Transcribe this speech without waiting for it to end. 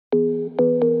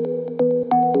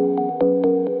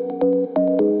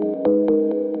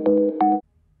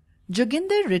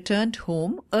Joginder returned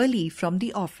home early from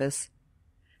the office.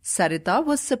 Sarita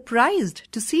was surprised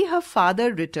to see her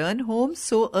father return home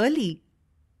so early.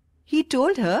 He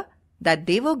told her that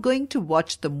they were going to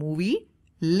watch the movie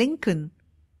Linken.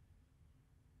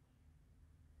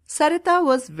 Sarita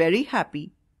was very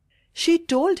happy. She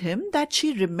told him that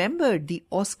she remembered the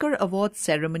Oscar Awards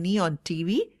ceremony on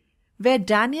TV where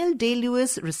Daniel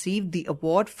Day-Lewis received the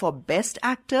award for Best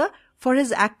Actor for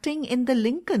his acting in the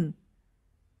Linken.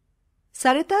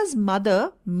 Sarita's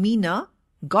mother, Meena,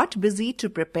 got busy to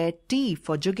prepare tea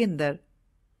for Joginder.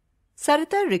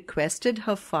 Sarita requested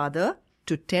her father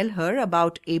to tell her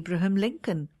about Abraham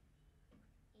Lincoln.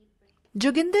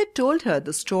 Joginder told her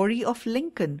the story of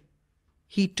Lincoln.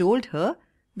 He told her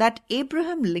that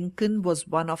Abraham Lincoln was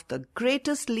one of the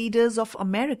greatest leaders of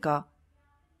America.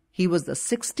 He was the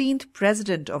 16th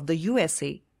President of the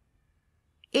USA.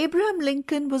 Abraham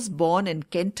Lincoln was born in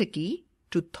Kentucky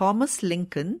to Thomas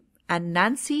Lincoln and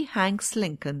Nancy Hanks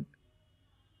Lincoln.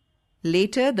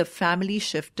 Later, the family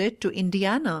shifted to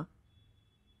Indiana.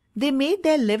 They made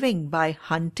their living by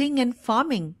hunting and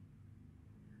farming.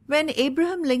 When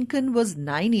Abraham Lincoln was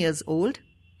 9 years old,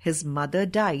 his mother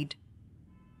died.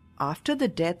 After the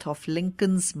death of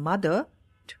Lincoln's mother,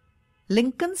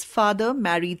 Lincoln's father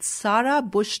married Sarah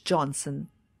Bush Johnson.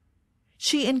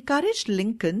 She encouraged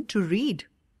Lincoln to read.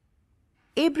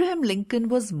 Abraham Lincoln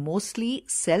was mostly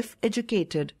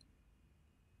self-educated.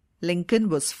 Lincoln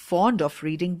was fond of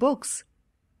reading books.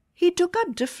 He took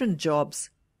up different jobs.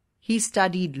 He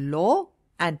studied law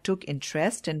and took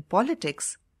interest in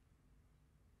politics.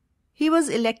 He was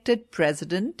elected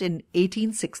president in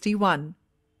 1861.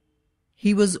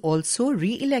 He was also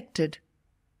re-elected.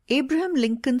 Abraham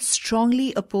Lincoln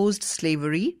strongly opposed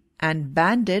slavery and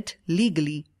banned it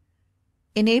legally.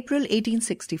 In April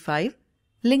 1865,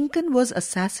 Lincoln was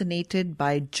assassinated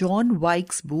by John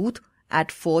Wilkes Booth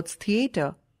at Ford's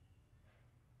Theatre.